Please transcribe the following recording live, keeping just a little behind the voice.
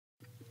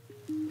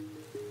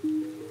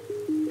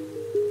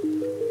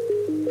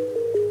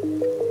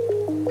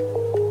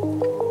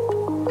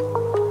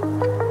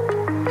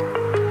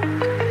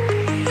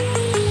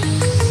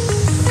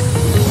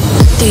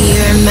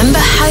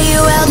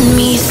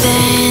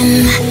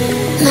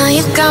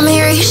got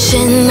me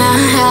reaching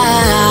out.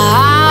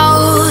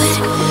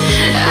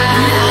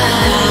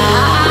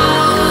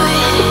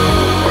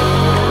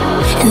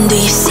 And do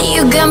you see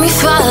you got me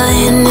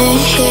falling in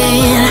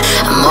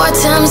more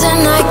times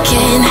than I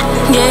can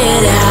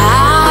get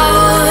out.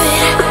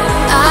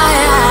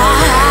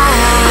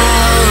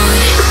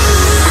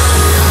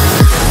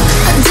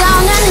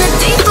 Down in the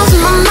deep of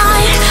my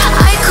mind,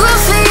 I call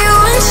for you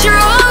and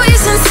you're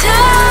always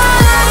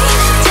inside.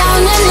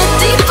 Down in the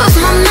deep of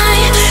my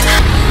mind.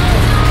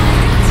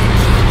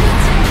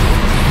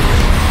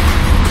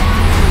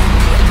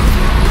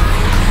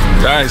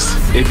 Guys,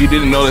 if you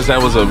didn't notice,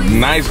 that was a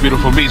nice,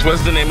 beautiful beach.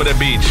 What's the name of the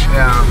beach?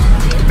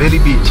 Billy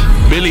Beach.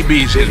 Billy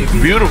Beach. It's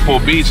a beautiful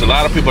beach. A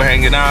lot of people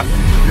hanging out.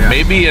 Yeah.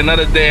 Maybe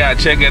another day I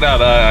check it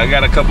out. I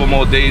got a couple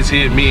more days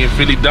here. Me and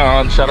Philly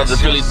Don. Shout out to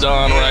Philly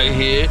Don right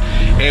here.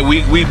 And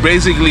we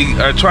basically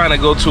are trying to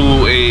go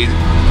to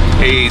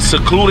a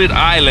secluded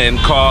island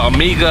called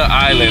Amiga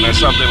Island or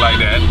something like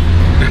that.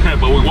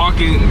 But we're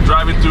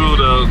driving through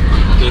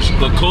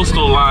the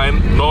coastal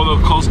line,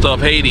 northern coast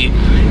of Haiti,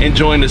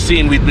 enjoying the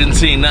scene. We've been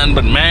seeing nothing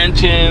but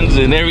mansions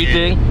and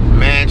everything.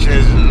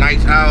 Mansions,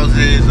 nice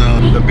houses.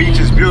 The beach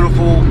is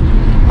beautiful.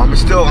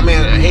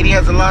 Haiti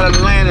has a lot of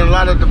land and a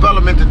lot of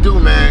development to do,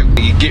 man.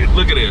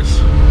 Look at this.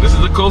 This is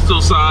the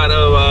coastal side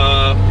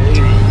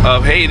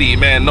of Haiti,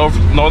 man.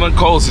 Northern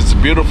coast. It's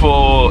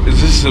beautiful.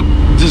 It's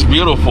just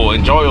beautiful,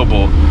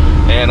 enjoyable,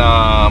 and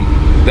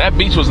that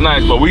beach was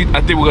nice. But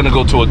I think we're gonna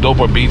go to a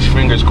doper beach.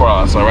 Fingers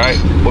crossed. All right.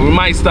 But we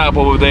might stop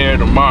over there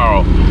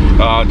tomorrow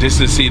just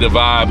to see the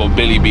vibe of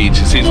Billy Beach.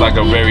 It seems like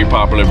a very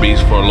popular beach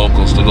for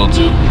locals to go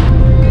to.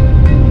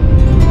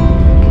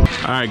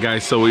 Alright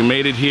guys, so we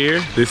made it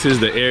here. This is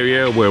the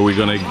area where we're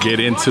gonna get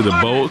into the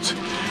boat.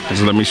 And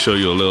so let me show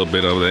you a little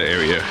bit of the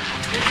area.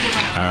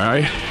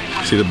 Alright,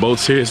 see the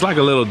boats here? It's like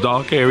a little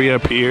dock area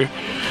up here.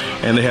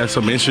 And they have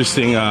some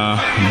interesting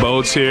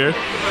boats here.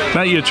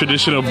 Not your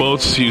traditional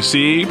boats you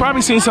see. You've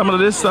probably seen some of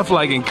this stuff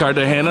like in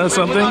Cartagena or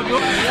something.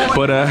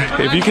 But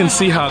if you can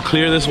see how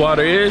clear this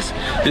water is,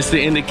 just to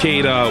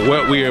indicate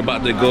what we're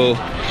about to go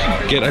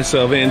get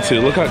ourselves into.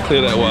 Look how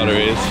clear that water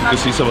is. You can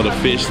see some of the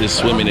fish that's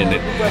swimming in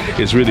it.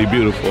 It's really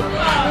beautiful.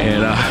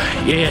 And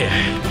yeah,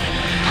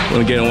 we're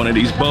gonna get on one of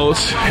these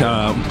boats.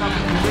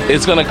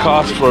 It's gonna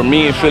cost for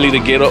me and Philly to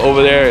get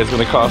over there. It's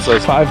gonna cost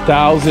us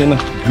 5,000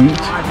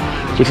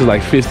 which is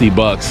like 50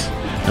 bucks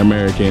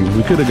American.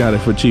 We could have got it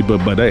for cheaper,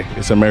 but hey,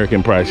 it's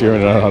American price. You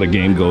already know how the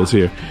game goes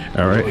here.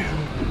 All right.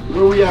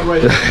 Where we at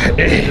right now?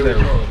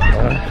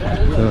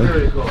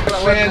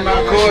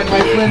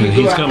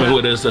 He's coming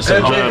with us. That's our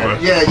driver.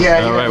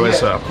 Yeah. All right,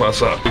 what's up?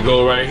 What's up? We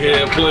go right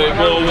here.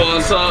 Playboy,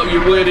 what's up?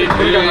 You with it?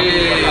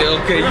 Yeah.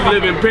 Okay, you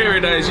live in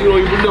paradise. You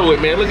don't even know it,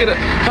 man. Look at it.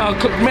 How,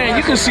 man,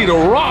 you can see the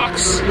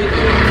rocks.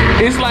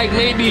 It's like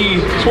maybe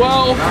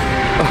 12,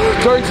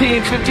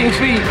 13, 15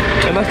 feet.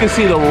 And I can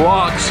see the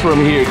rocks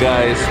from here,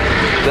 guys.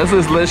 That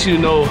just lets you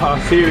know how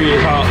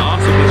serious, how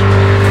awesome this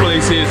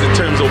place is in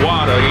terms of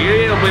water.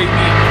 Yeah, baby.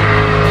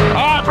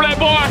 All right,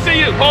 Playboy, I see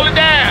you. Hold it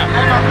down.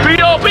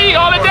 P.O.P.,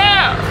 hold it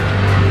down.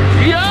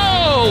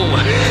 Yo.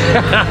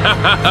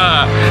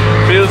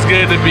 Feels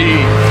good to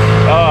be.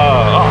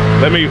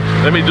 Let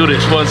me do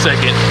this 1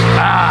 second.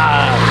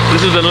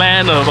 This is the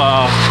land of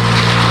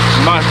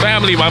my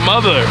family, my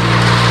mother.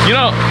 You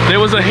know, there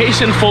was a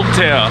Haitian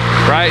folktale,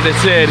 right, that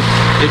said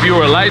if you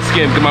were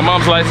light-skinned, because my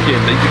mom's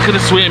light-skinned, that you couldn't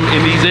swim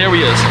in these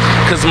areas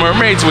because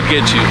mermaids would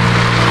get you.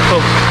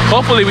 So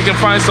hopefully we can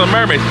find some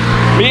mermaids.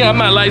 Me, I'm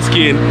not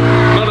light-skinned.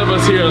 None of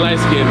us here are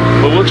light-skinned,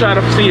 but we'll try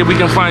to see if we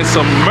can find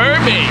some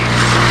mermaids.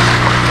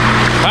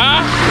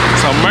 Huh?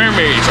 Some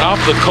mermaids off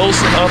the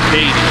coast of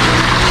Haiti.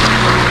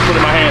 Put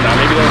in my hand now,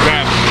 maybe they'll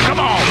grab it. Come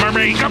on,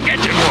 mermaid, come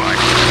get your boy.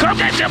 Come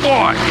get your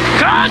boy.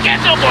 Come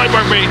get your boy,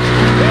 mermaid.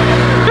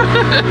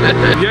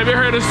 You ever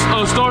heard a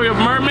story of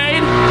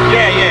mermaid?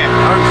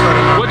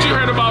 Yeah. What you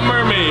heard about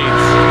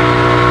mermaids?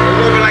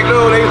 They live like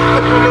little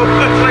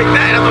huts like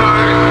that. That's what I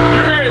heard.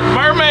 You heard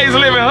mermaids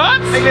live in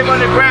huts? They live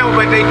underground,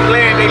 but they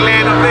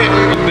land up there.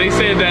 They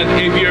said that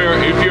if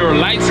you're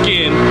light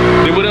skinned,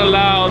 they would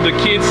allow the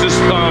kids to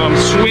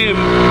swim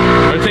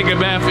or take a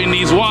bath in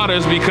these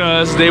waters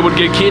because they would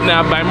get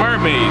kidnapped by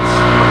mermaids.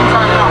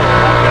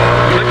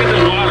 Look at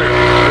the water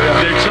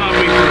they're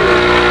chopping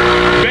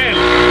through. Ben,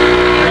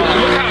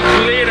 look how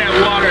clear that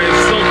water is,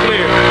 so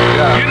clear.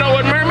 You know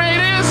what mermaid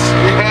is?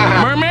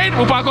 Yeah. Mermaid?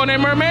 Upa con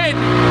mermaid?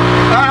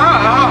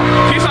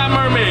 Kiss a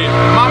mermaid.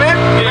 Mermaid?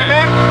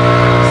 Yeah.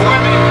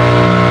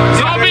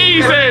 Zombie,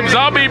 he said.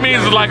 Zombie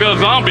means like a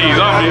zombie.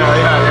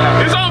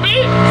 Yeah. You zombie?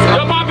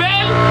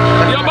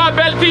 Your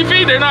Barbel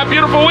TV, they're not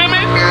beautiful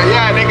women?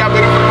 Yeah, they got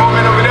beautiful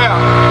women over there.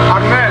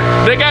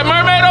 They got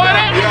mermaid over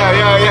there?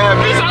 Yeah.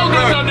 This how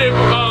good on the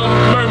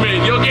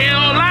mermaid. Yo get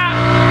on live?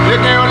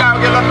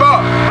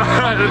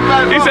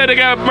 He said they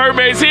got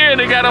mermaids here and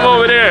they got them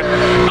over there.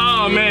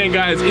 Oh man,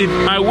 guys,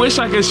 I wish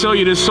I could show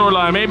you this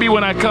shoreline. Maybe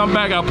when I come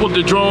back, I'll put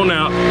the drone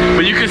out.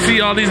 But you can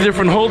see all these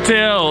different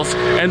hotels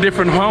and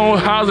different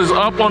houses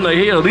up on the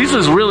hill. This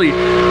is really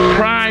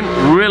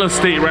prime real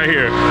estate right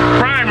here.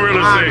 Prime real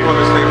estate.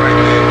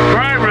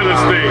 Prime real estate.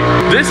 thing.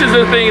 This is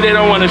the thing they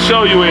don't want to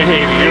show you in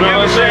Haiti. You know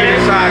what I'm saying?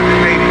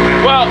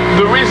 Well,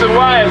 the reason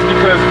why is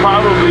because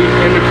probably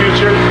in the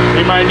future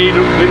they need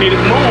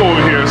to move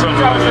over here or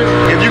something like that.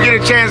 If you get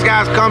a chance,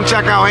 guys, come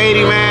check out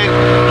Haiti, man.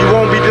 You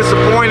won't be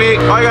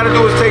disappointed. All you gotta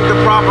do is take the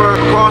proper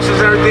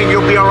precautions and everything.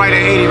 You'll be all right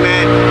in Haiti,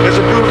 man. It's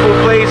a beautiful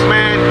place,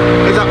 man.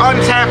 It's an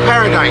untapped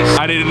paradise.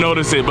 I didn't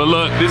notice it, but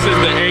look, this is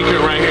the anchor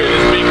right here.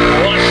 This big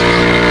rush.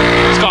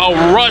 It's called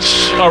a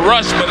rush,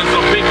 but it's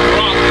a big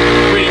rock,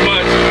 pretty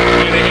much.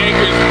 And it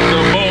anchors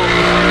the boat.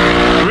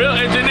 Real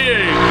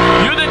engineering.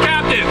 You're the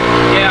captain.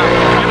 Yeah.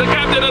 You're the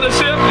captain of the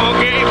ship.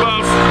 Okay,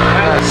 boss.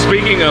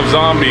 Speaking of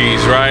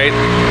zombies, right?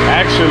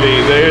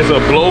 Actually, there's a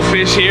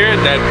blowfish here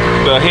that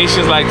the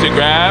Haitians like to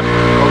grab,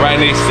 right?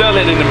 And they sell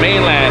it in the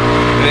mainland.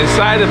 And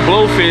inside the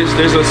blowfish,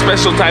 there's a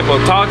special type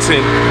of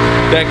toxin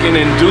that can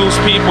induce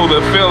people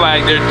to feel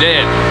like they're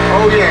dead.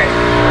 Oh, yeah.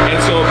 And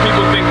so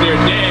people think they're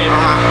dead.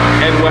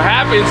 And what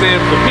happens is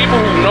the people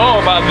who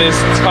know about this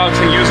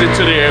toxin use it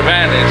to their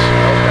advantage.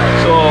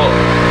 So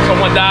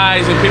someone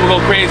dies and people go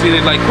crazy,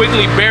 they like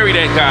quickly bury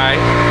that guy.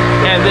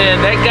 And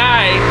then that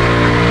guy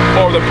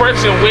or the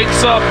person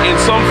wakes up in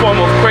some form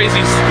of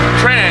crazy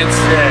trance.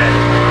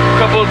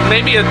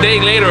 Maybe a day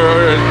later,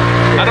 or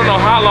I don't know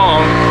how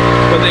long,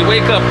 but they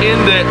wake up in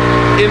the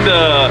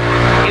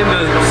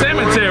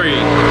cemetery,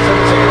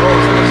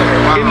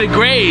 in the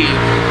grave,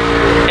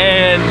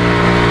 and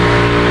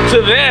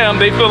to them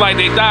they feel like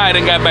they died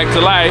and got back to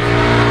life.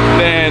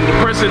 Then the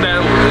person that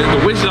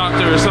the witch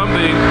doctor or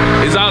something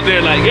is out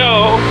there like,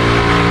 yo,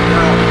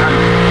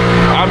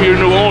 I'm your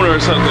new owner or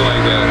something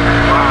like that.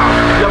 Wow.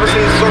 You ever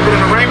seen Serpent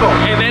in the Rainbow?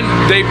 And then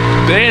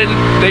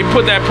they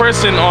put that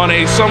person on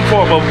some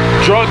form of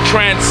drug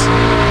trance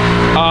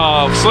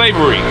of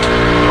slavery.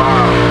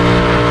 Wow.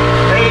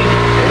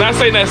 Not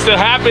saying that still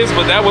happens,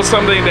 but that was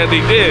something that they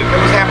did. It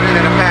was happening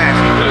in the past.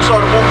 You saw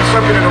the movie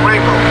Serpent in the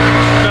Rainbow?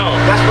 No.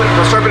 That's what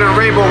the Serpent in the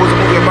Rainbow was a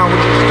movie about what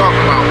you just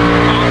talking about.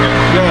 Okay.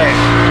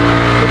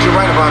 Yeah. But you're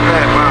right about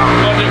that. Wow.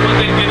 What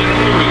they did in the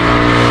movie?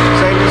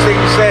 Same thing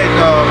you said.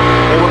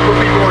 They would put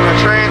people in a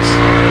trance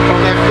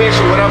from that fish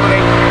or whatever they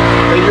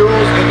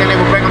use, and then they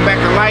would bring them back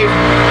to life,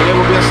 and they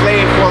would be a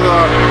slave for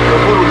the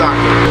voodoo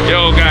doctor.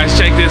 Yo, guys,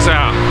 check this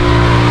out.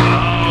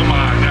 Oh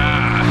my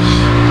gosh.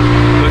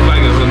 Looks like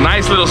there's a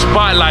nice little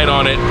spotlight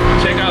on it.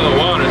 Check out the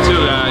water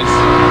too, guys.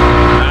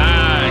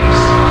 Nice.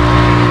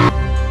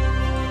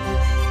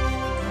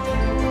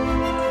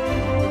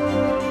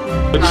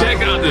 But check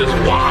out this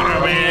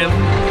water, man.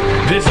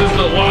 This is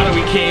the water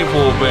we came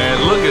for, man.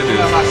 Look at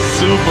this.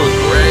 Super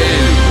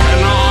crazy.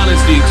 In all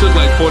honesty, it took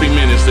like 40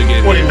 minutes to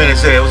get 40 here.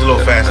 minutes, yeah, it was a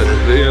little faster.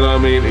 You know what I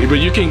mean? But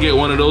you can get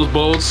one of those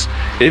boats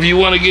if you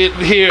want to get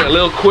here a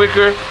little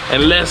quicker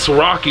and less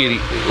rockier.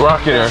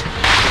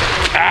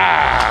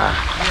 Ah!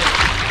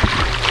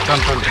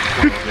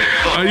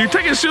 Are you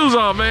taking shoes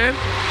off, man?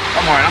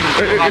 I'm alright, I'm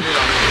gonna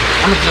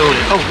do it.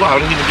 Oh wow, I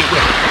didn't even get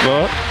wet.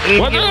 What?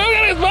 Look at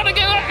this, about to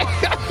get wet.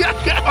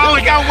 Oh,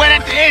 it got wet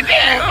at the end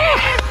there.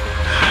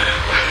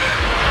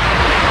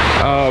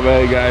 Oh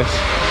man, guys.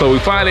 So we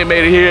finally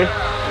made it here.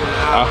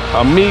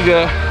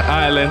 Amiga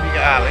Island. Amiga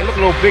Island. It looks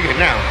a little bigger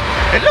now.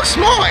 It looks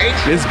small, H.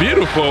 It's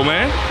beautiful,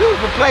 man.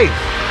 Beautiful place.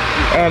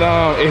 And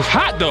it's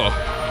hot though.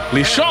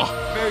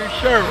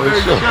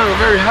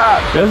 Very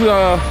hot.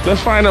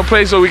 Let's find a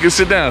place where we can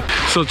sit down.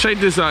 So check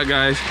this out,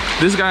 guys.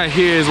 This guy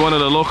here is one of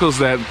the locals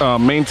that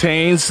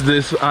maintains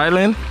this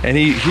island, and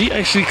he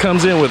actually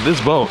comes in with this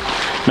boat.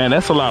 Man,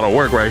 that's a lot of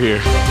work right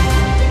here.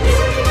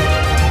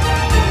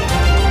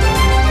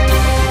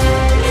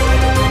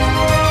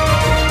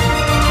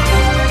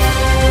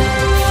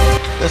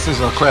 This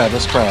is a crab.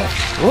 That's crab.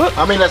 What?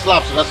 I mean, that's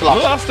lobster. That's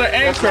lobster. Lobster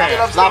and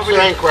crab. Lobster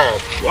and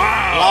crab.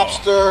 Wow.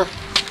 Lobster.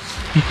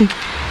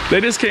 They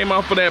just came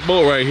off of that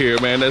boat right here,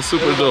 man. That's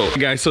super dope.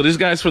 Guys, so this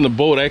guy's from the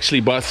boat actually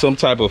bought some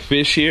type of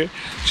fish here.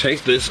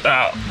 Check this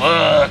out.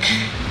 Look.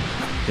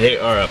 They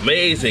are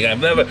amazing.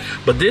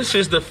 But this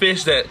is the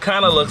fish that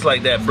kind of looks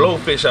like that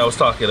blowfish I was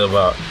talking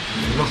about.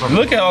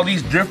 Look at all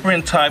these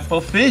different type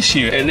of fish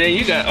here. And then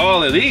you got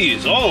all of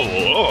these.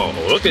 Oh,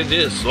 look at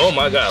this. Oh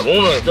my God,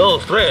 one of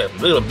those threads.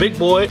 Little big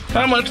boy.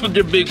 How much for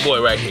the big boy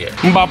right here?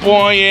 I'm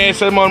only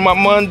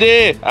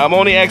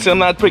asking, I'm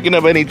not picking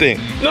up anything.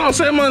 No,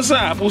 say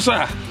ça, pour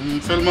ça.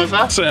 Seulement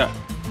ça?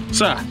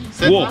 Ça.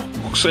 Wow,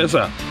 c'est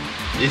ça.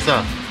 Et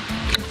ça?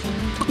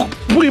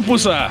 Oui, pour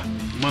ça.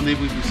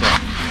 Demandez-vous pour ça.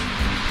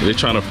 They're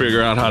trying to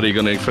figure out how they're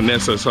gonna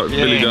finesse us.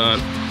 Really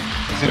done.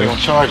 They're gonna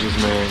charge us,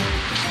 man.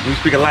 We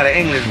speak a lot of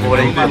English, boy.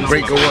 They gonna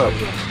break go up.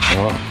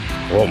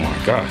 Oh my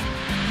God.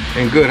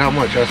 And good, how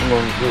much? That's what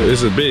I'm good.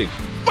 This is big.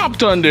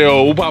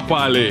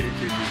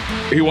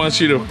 He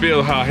wants you to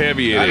feel how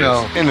heavy it is. I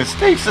know. In the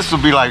States, this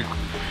would be like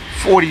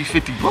 40,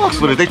 50 bucks,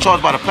 but they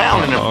charge by the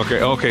pound. In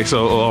Okay,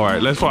 so all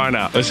right, let's find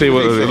out. Let's see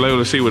what they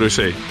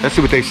say. Let's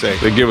see what they say.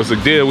 They give us a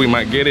deal, we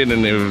might get it,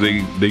 and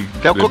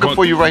they'll cook it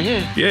for you right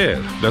here.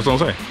 Yeah, that's what I'm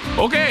saying.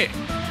 Okay.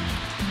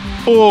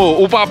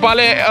 Oh, ou pas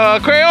parler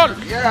créole?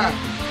 Yeah.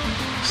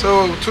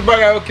 So, tout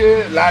bagay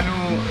ok, là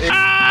nous...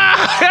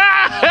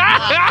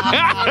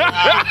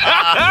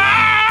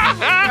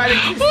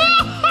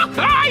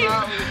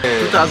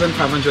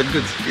 2,500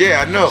 goods.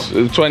 Yeah, I know.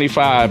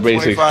 25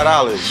 basically.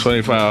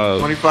 $25.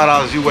 $25.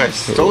 $25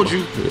 US. Told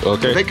you.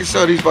 Okay. They can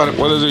sell these by the.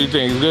 What does you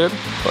think? Is good?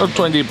 Or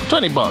 20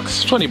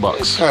 bucks. 20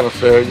 bucks. Kind of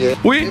fair, yeah.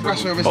 We?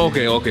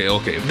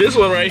 Okay. This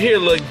one right here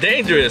look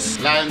dangerous.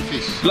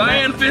 Lionfish.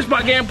 Lionfish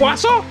by game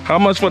poisson? How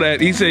much for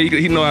that? He said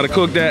he know how to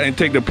cook that and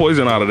take the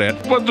poison out of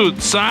that. What do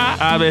sa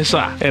avec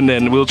ça? And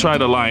then we'll try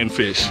the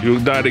lionfish. You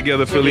die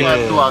together, Philly? No,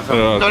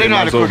 they know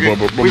how to cook it.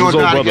 We gonna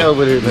die together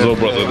with it. No,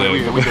 brother,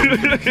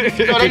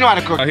 No, they know how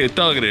to cook out it. here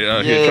thugging it,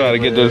 out here trying to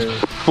get this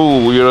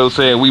food, you know what I'm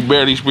saying? We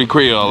barely speak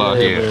Creole out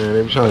here. Man,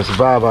 they trying to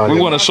survive out here.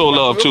 We want to show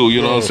love too,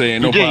 you know what I'm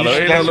saying? No problem.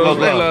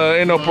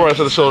 Ain't no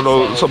person to show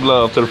some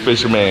love to the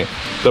fisherman,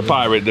 the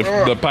pirate, the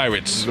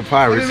pirates. The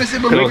pirates.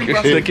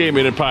 They came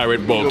in a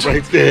pirate boat.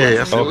 Right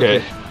there.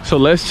 Okay, so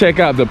let's check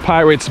out the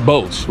pirates'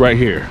 boats right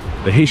here.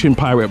 The Haitian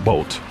pirate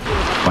boat.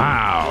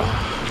 Wow.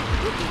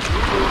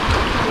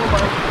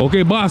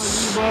 Okay,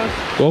 boss.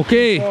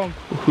 Okay.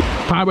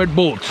 Pirate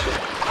boat.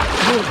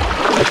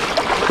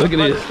 Look at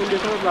this.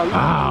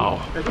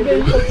 Wow.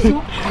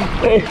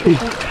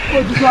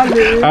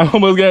 I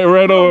almost got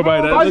run over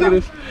by that. Look at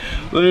this.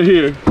 Look at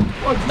here.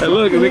 And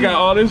look, they got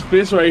all this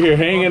fish right here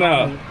hanging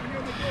out.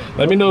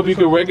 Let me know if you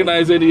can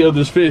recognize any of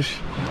this fish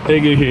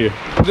hanging here.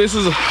 This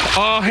is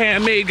all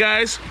handmade,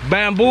 guys.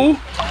 Bamboo.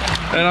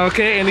 And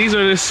okay, and these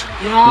are this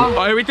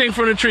everything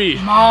from the tree.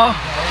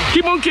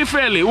 Keep on keep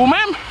fairly.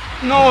 Ma'am?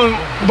 No,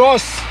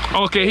 boss.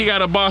 Okay, he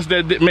got a boss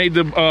that made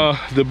the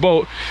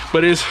boat,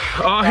 but it's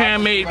all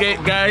handmade,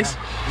 guys.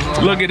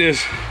 Look at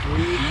this.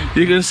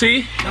 You can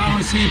see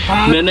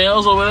the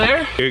nails over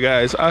there. Here,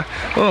 guys, I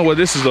don't know what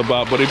this is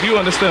about, but if you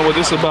understand what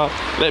this is about,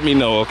 let me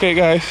know, okay,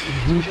 guys?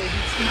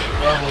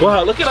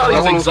 Wow, look at all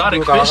these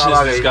exotic fishes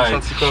this guy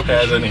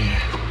has in here.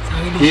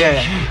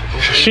 Yeah.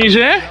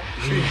 Chigé?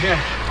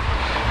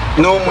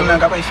 No,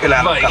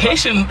 like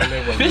Haitian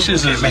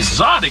fishes is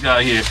exotic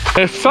out here.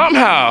 And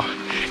somehow,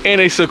 in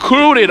a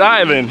secluded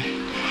island,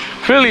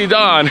 Philly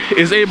Don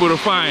is able to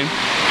find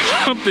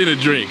something to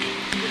drink.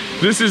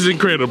 This is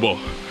incredible.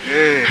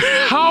 Yeah.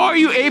 How are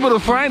you able to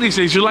find these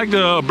things? You're like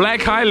the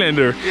Black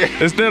Highlander.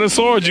 Yeah. Instead of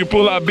swords, you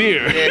pull out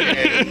beer.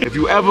 Yeah. If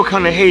you ever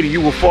come to Haiti,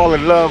 you will fall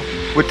in love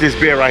with this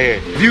beer right here.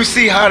 If you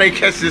see how they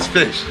catch this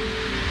fish,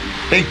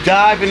 they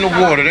dive in the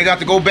water. They got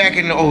to go back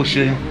in the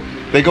ocean.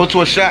 They go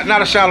to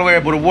not a shallow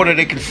area, but a water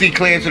they can see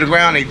clear into the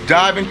ground. They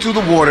dive into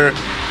the water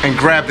and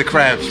grab the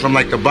crabs from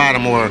like the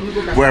bottom or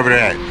wherever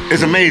they're at.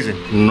 It's amazing.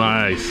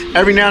 Nice.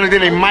 Every now and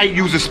then they might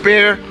use a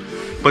spear,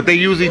 but they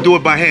usually do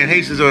it by hand.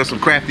 Haitians are some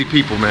crafty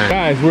people, man.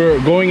 Guys, we're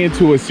going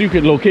into a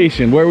secret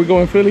location. Where are we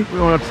going, Philly? We're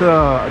going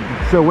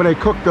to where they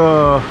cook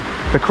the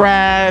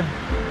crab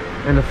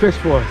and the fish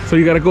for us. So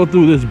you got to go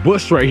through this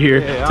bush right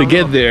here to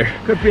get there.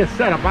 Could be a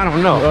setup, I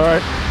don't know. All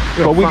right.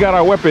 But we got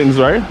our weapons,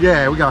 right?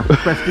 Yeah, we got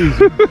prestige.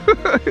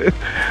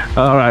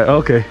 All right,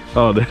 okay.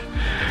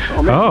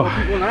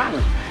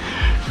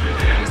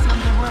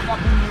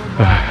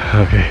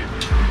 Okay.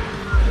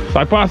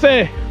 Ça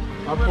passe?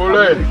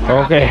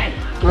 Okay.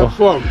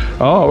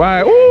 All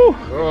right. Ooh.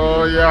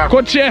 Oh, yeah.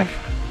 Code chef.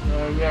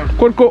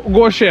 Code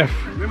go chef.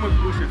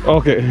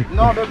 Okay.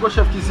 Non, le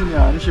chef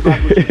cuisinier, je sais pas.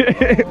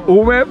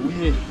 Où même?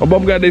 On va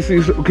regarder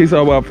qui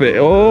ça va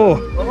faire.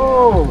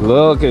 Oh.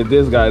 Look at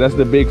this guy. That's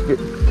the big fish.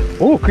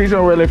 Oh, these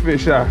are really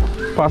fish.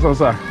 Pass on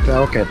ça.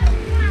 Okay.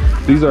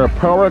 These are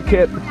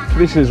parakeet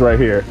fishes right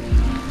here.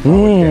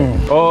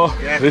 Oh,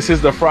 this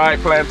is the fried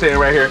plantain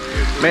right here.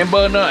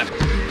 Member none.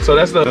 So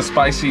that's the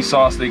spicy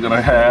sauce they're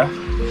gonna have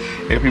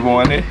if people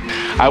want it.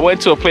 I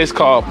went to a place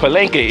called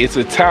Palenque. It's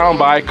a town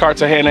by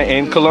Cartagena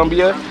in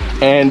Colombia.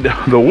 And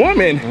the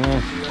woman,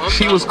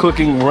 she was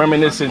cooking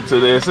reminiscent to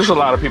this. There's a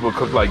lot of people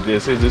cook like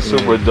this. It's just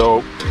super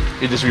dope.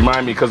 It just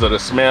reminds me because of the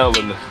smell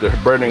and the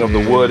burning of the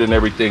wood and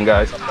everything,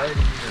 guys.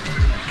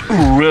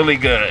 Really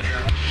good.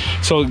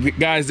 So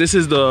guys, this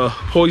is the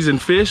poison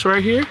fish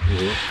right here.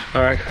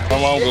 All right, my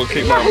mom gonna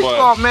kick my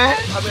butt. Man.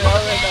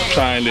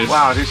 Trying this.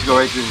 Wow, this go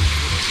right there.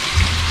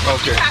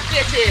 Okay.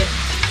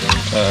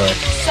 All right.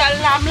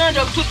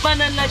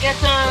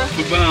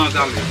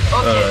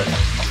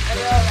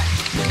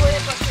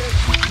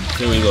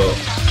 Here we go.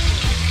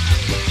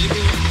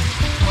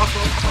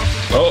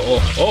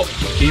 Oh,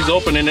 he's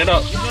opening it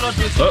up.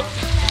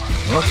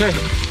 Okay.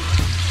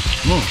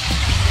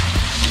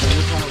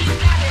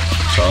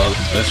 So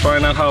let's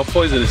find out how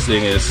poisonous this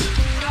thing is.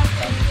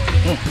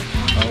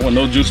 I don't want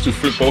no juice to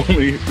flip over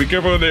me. Be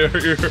careful there.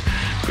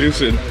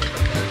 Listen.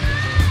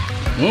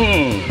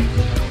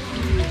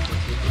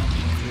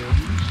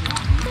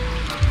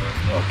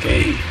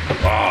 Okay.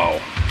 Wow.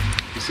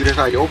 You see that's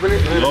how you open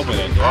it? You open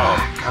it. Wow.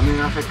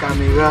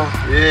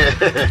 Yeah.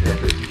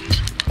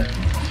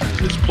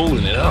 Just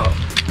pulling it out.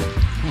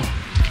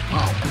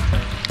 Wow.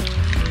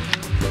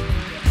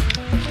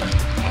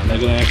 I'm not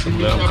gonna actually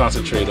let him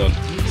concentrate on.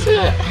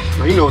 Yeah.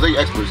 No, he knows they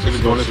experts. They've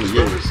been doing this for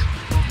years.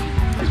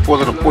 He's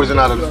pulling the poison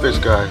out of the fish,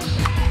 guys.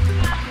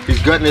 He's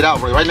gutting it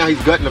out. Right now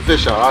he's gutting the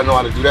fish out. I know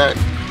how to do that.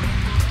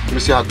 Let me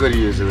see how good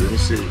he is. Let me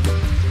see.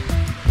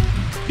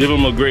 Give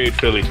him a grade,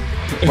 Philly.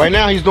 Right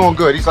now he's doing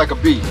good. He's like a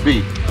B.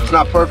 It's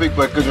not perfect,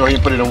 but because you know he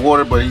put it in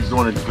water, but he's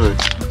doing it good.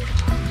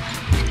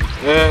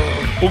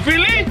 O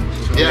fili?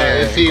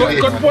 Yeah, it's easy.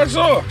 Con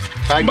poisson?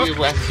 Paguei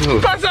poisson.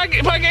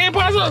 Paguei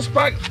poisson?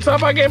 Ça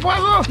paguei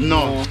poisson?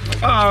 No.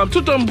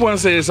 Tout homme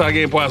pense ça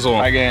gagne poisson.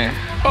 Again.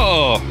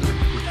 Oh.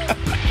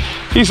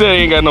 He said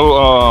he ain't got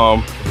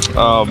no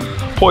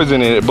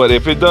poison in it, but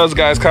if it does,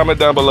 guys, comment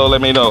down below.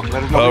 Let me know.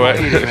 Let us know. All right.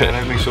 Eat it, man.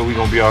 Let's make sure we're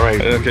gonna be all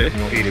right. Okay. We're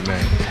gonna eat it,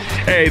 man.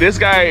 Hey, this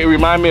guy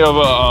remind me of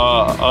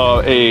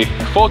a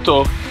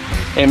photo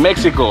in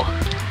Mexico.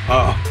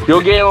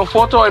 You get a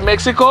photo in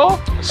Mexico?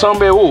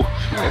 Sombrero.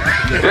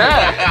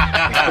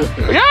 Yeah.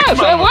 Yeah,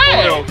 same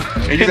way.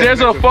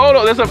 There's a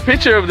photo, there's a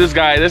picture of this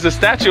guy. There's a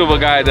statue of a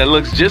guy that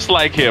looks just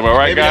like him, all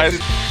right, guys?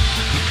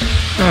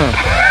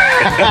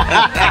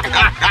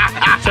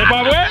 C'est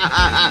pas vrai?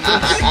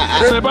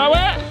 C'est pas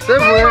vrai? C'est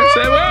vrai.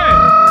 C'est vrai.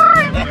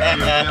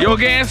 Yo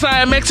get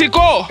inside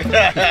Mexico.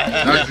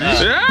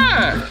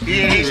 Yeah.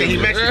 He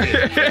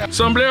Mexican.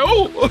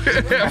 Sombrero.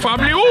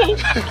 Family who?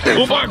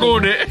 Who fuck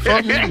on it?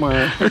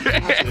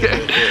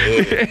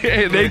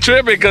 They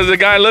tripping because the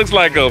guy looks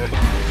like him.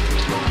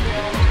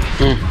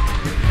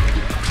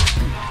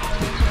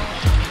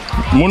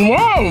 Mon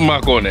noir ou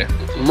macone?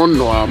 Mon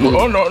noir.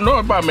 Oh no,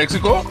 no, pas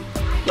Mexico.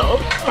 No.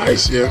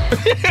 Haitien.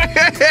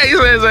 He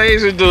says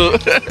Haitian too.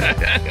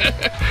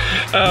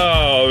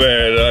 Oh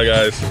man,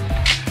 guys,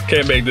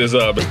 can't make this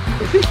up.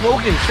 He's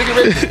smoking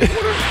cigarettes.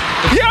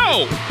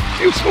 Yo,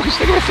 He was smoking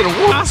cigarettes in the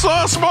water. I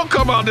saw smoke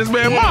come out this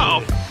man's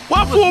mouth.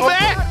 What fool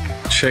back?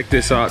 Check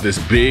this out, this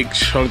big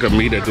chunk of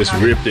meat that just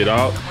ripped it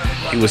out.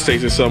 He was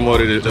tasting some of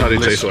it. How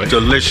did it taste like?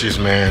 Delicious,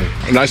 man.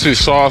 Nice and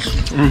soft.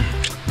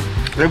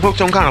 They put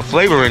some kind of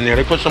flavor in there.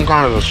 They put some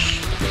kind of a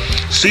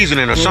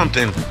seasoning or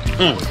something.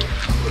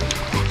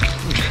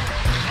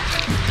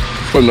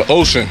 From the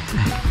ocean.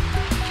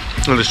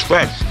 And it's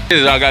fresh.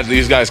 I got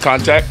these guys'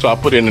 contact, so I'll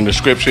put it in the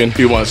description. If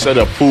you want to set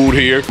up food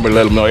here, but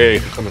let them know, hey,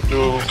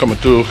 coming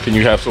through, can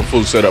you have some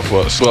food set up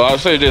for us? So I'll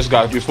say this,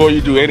 guys, before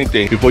you do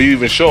anything, before you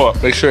even show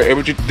up, make sure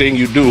everything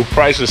you do,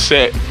 price is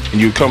set and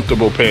you're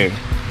comfortable paying.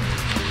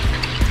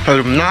 Because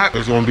if not,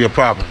 it's going to be a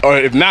problem. Or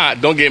if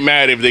not, don't get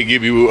mad if they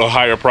give you a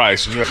higher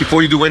price.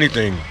 Before you do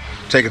anything,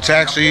 take a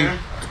taxi,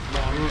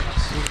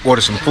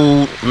 order some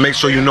food, make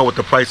sure you know what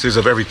the price is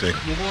of everything.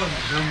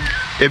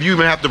 If you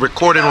even have to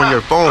record it on your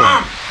phone,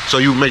 so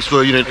you make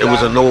sure you didn't, it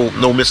was a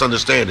no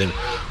misunderstanding.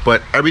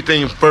 But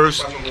everything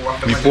first,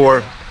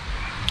 before,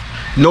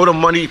 know the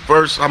money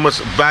first, how much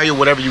value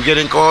whatever you get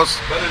in costs,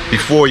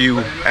 before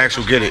you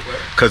actually get it,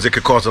 because it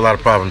could cause a lot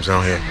of problems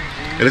down here.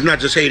 And it's not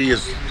just Haiti,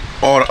 it's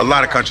a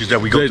lot of countries that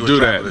we go They to. do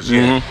that.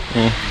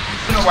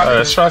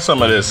 Let's try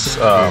some of this.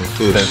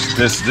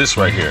 This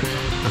right here.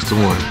 That's the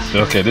one.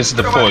 Okay, this is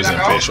the poison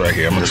fish right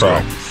here. I'm gonna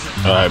try.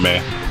 All right,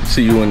 man.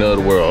 See you in the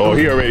other world. Oh,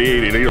 he already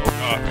ate it.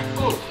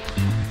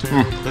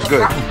 That's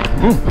good.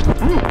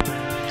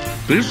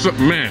 This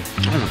man.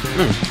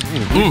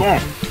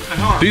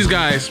 These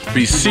guys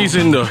be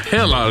seasoning the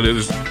hell out of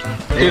this.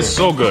 It's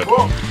so good.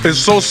 It's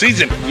so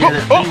seasoned.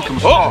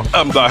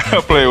 I'm done.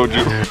 I'll play with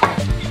you.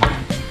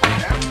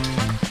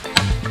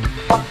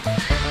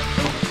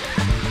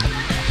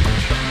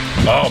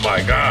 Oh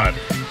my God.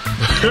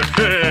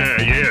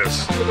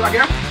 Yes.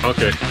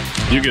 Okay.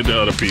 You get the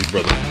other piece,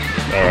 brother.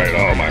 All right.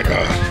 Oh my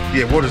God.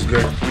 Yeah, water's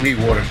good. We need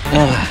water.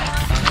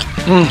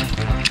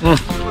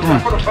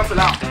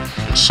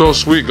 So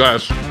sweet,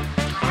 guys.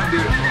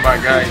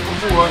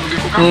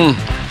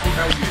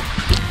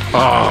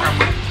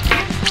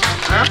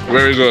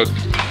 Very good.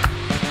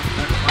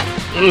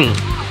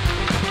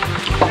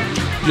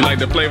 You like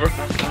the flavor?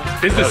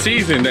 It's the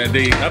season that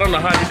I don't know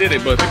how they did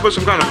it, but They put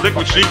some kind of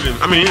liquid seasoning.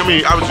 I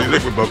mean, obviously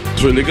liquid, but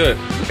it's really good.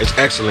 it's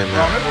excellent,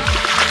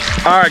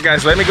 man. All right,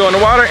 guys, let me go in the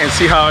water and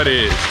see how it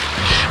is.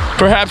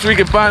 Perhaps we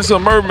can find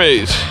some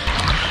mermaids.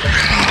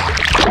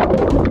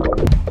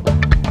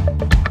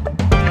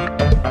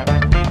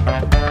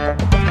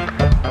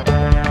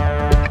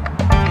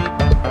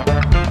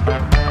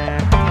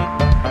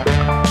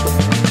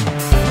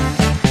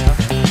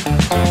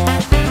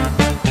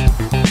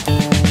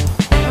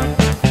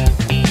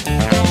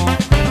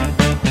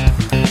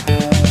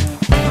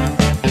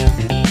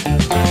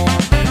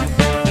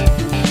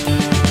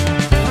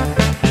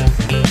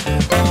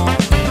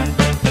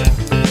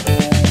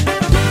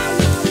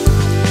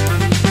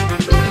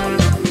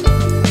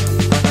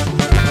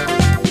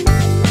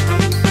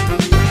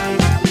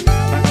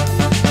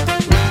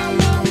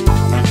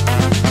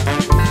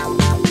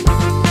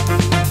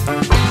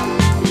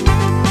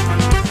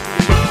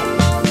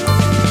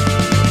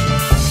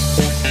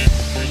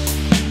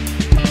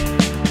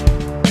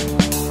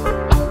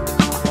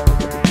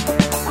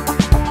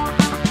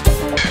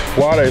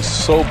 Water is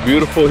so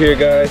beautiful here,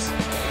 guys.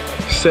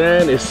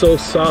 Sand is so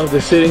soft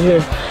to sitting here,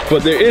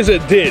 but there is a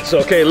ditch,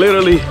 okay?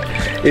 Literally,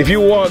 if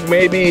you walk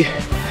maybe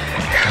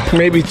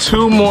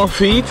 2 more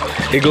feet,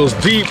 it goes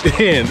deep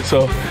in.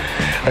 So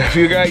if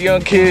you got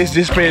young kids,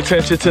 just pay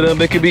attention to them.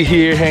 They could be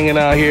here, hanging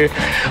out here.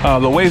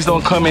 The waves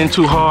don't come in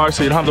too hard,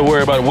 so you don't have to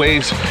worry about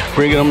waves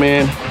bringing them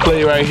in.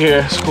 Play right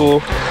here, it's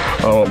cool.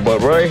 But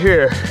right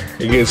here,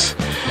 it gets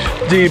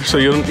deep, so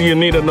you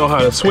need to know how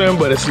to swim,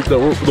 but it's the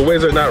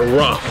waves are not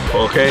rough,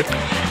 okay?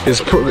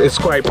 It's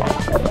quite...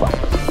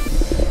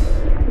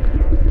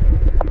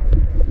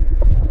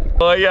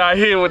 Oh yeah, I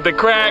hit with the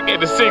crack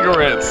and the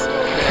cigarettes.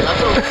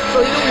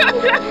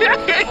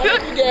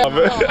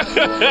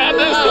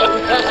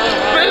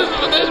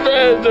 this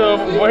man's the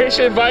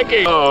Haitian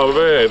Viking. Oh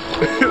man.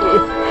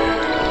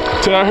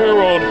 To our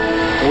hero,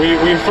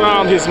 we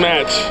found his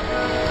match.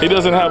 He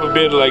doesn't have a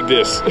beard like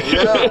this.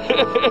 Yeah.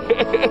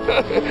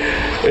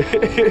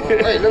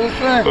 Hey, let me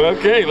swim.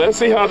 Okay, let's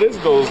see how this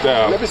goes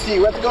down. Let me see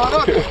what's going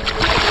on.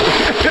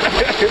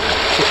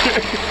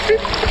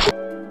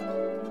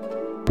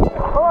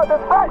 Oh,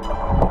 that's right.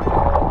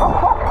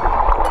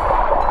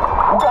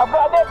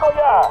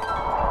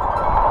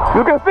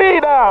 You can see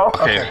now.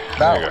 Okay,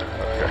 now. There you go.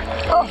 Okay.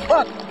 Oh,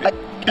 fuck.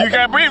 You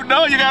gotta breathe.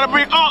 No, you gotta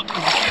breathe. Oh.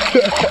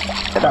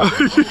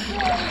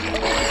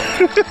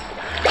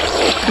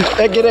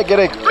 Hey, get it.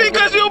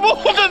 Because you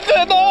moved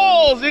the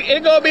nose.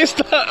 It gonna be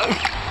stuck.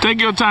 Take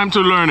your time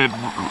to learn it.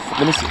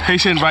 Let me see.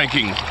 Haitian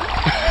Viking. All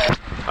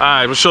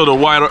right, we'll show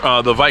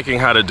the Viking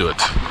how to do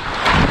it.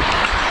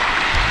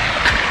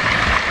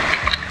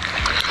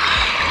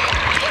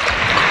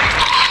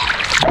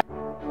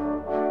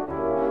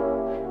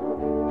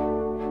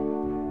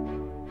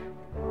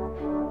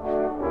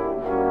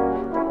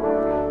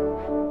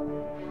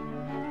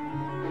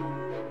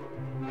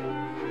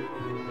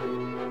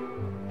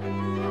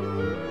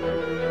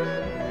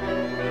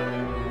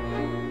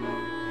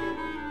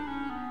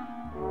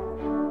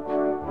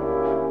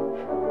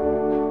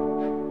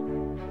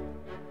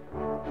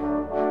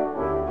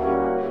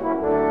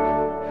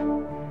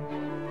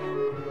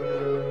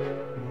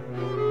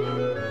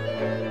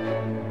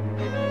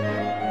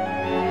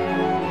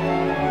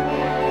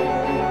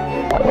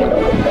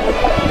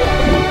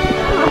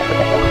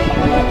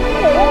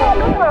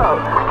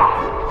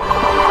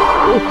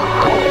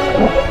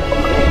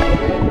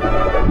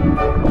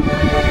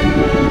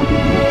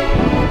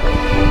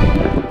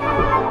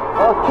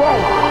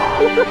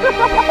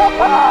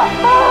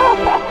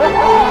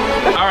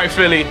 All right,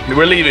 Philly,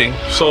 we're leaving.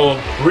 So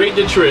rate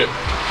the trip.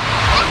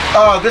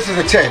 This is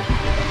a 10.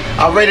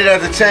 I rate it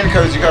as a 10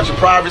 because you got your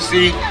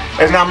privacy.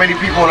 There's not many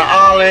people on the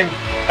island.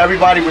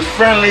 Everybody was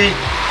friendly.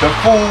 The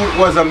food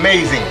was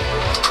amazing.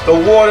 The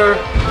water,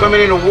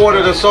 swimming in the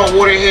water, the salt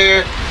water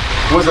here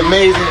was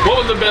amazing. What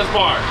was the best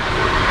part?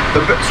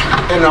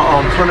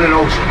 Swimming in the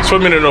ocean.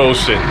 Swimming in the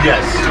ocean.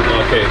 Yes.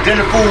 Okay. Then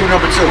the food,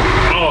 number 2.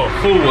 Oh,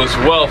 food was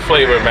well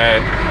flavored,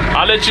 man.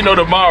 I'll let you know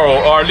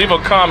tomorrow, or leave a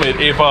comment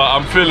if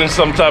I'm feeling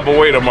some type of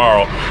way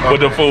tomorrow with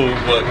the food.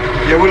 But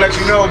yeah, we'll let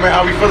you know, man,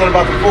 how we feeling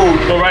about the food.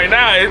 But right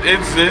now,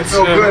 it's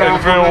so good.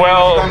 It's feeling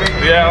well.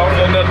 Yeah, I don't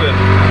feel nothing.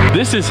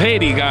 This is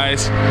Haiti,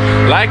 guys.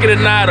 Like it or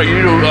not, or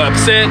you're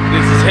upset,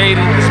 this is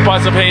Haiti. This is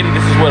parts of Haiti.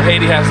 This is what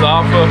Haiti has to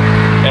offer,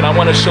 and I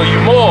want to show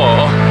you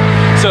more.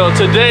 So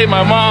today,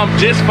 my mom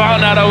just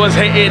found out I was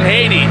in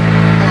Haiti.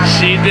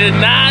 She did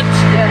not.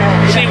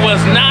 She was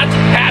not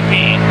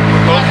happy.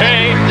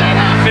 Okay,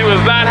 she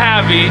was not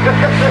happy,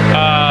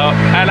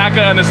 and I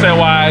can understand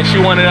why. She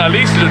wanted at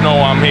least to know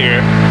I'm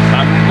here.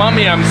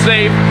 Mommy, I'm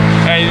safe,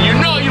 and you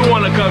know you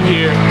want to come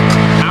here.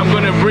 I'm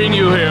gonna bring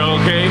you here,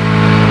 okay?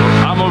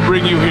 I'm gonna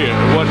bring you here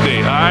one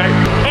day, all right?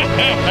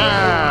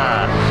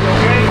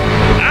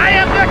 I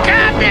am the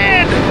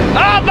captain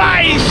of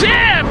my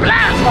ship.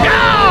 Let's go!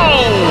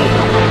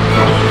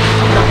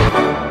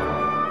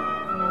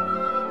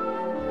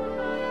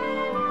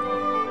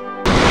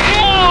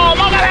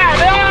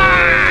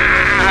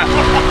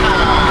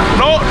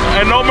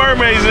 And no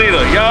mermaids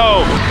either.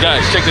 Yo,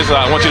 guys, check this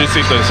out. I want you to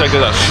see this. Check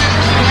this out.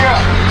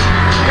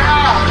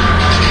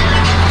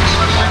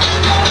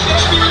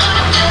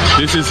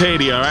 This is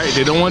Haiti, all right?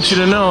 They don't want you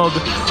to know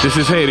this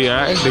is Haiti, all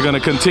right? They're gonna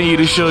continue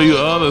to show you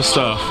other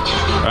stuff,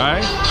 all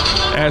right?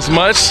 As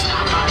much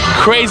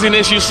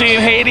craziness you see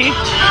in Haiti,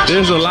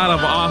 there's a lot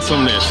of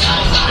awesomeness.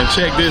 And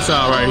check this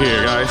out right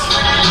here, guys.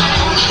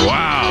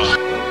 Wow.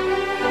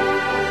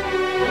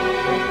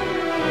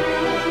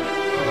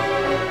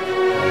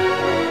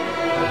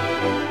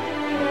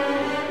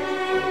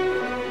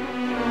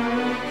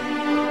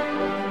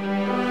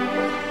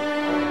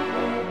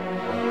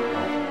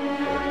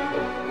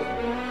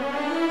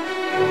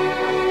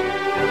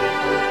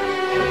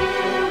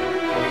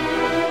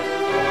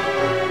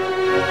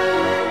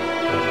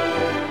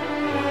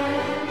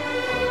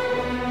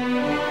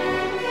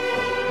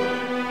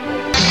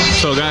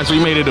 So guys, we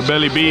made it to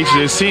Belly Beach.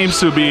 It seems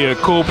to be a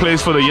cool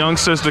place for the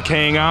youngsters to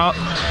hang out,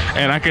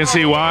 and I can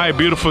see why.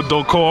 Beautiful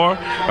decor,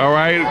 all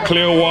right?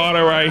 Clear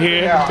water right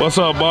here. What's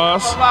up,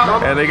 boss?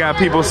 And they got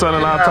people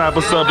selling all type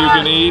of stuff you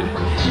can eat.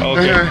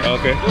 Okay,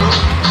 okay.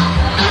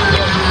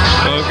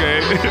 Okay,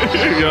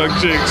 young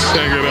chicks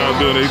hanging out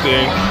doing their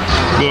thing,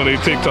 doing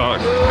their TikTok.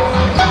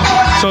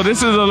 So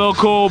this is a little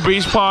cool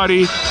beach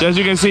party. As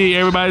you can see,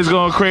 everybody's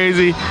going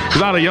crazy. There's a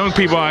lot of young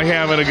people out here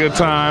having a good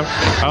time.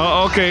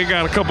 Okay,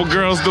 got a couple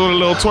girls doing a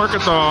little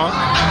twerkathon.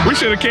 We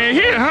should have came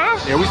here, huh?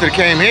 Yeah, we should have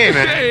came here,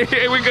 man.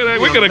 Hey, we could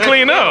have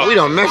cleaned up. We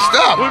done messed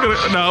up.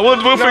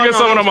 We'll figure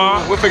something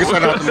tomorrow. We'll figure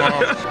something out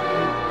tomorrow.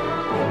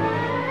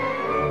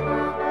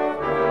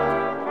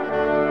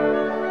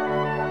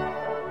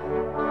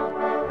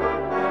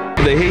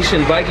 The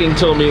Haitian Viking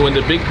told me when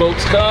the big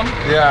boats come,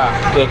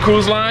 the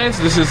cruise lines,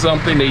 this is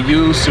something they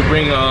use to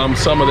bring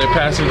some of their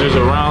passengers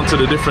around to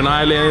the different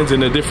islands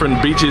and the different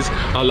beaches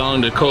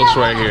along the coast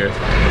right here.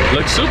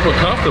 Looks super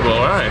comfortable,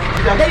 all right.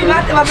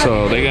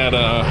 So they got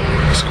a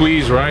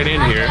squeeze right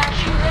in here.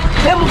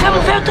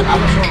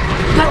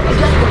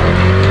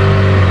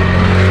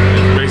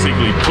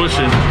 Basically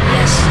pushing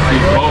these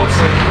boats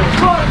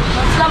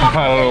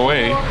out of the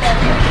way.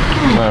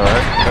 All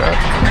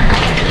right.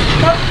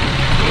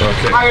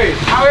 Okay.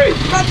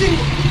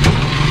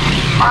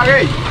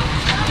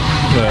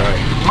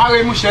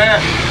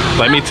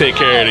 Let me take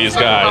care of these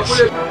guys.